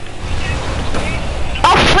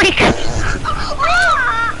 Oh, freak.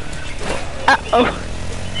 Uh-oh.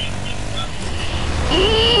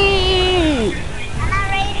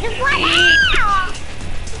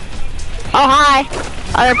 Oh, hi.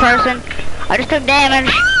 Other person. I just took damage.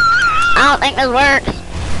 I don't think this works.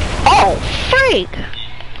 Oh, freak.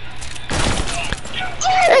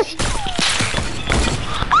 This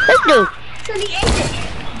dude. To the exit.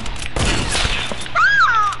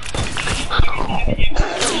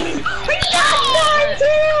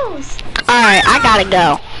 Alright, I gotta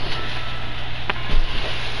go.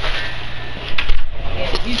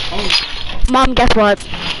 Mom, guess what?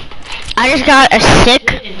 I just got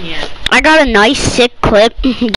a nice sick clip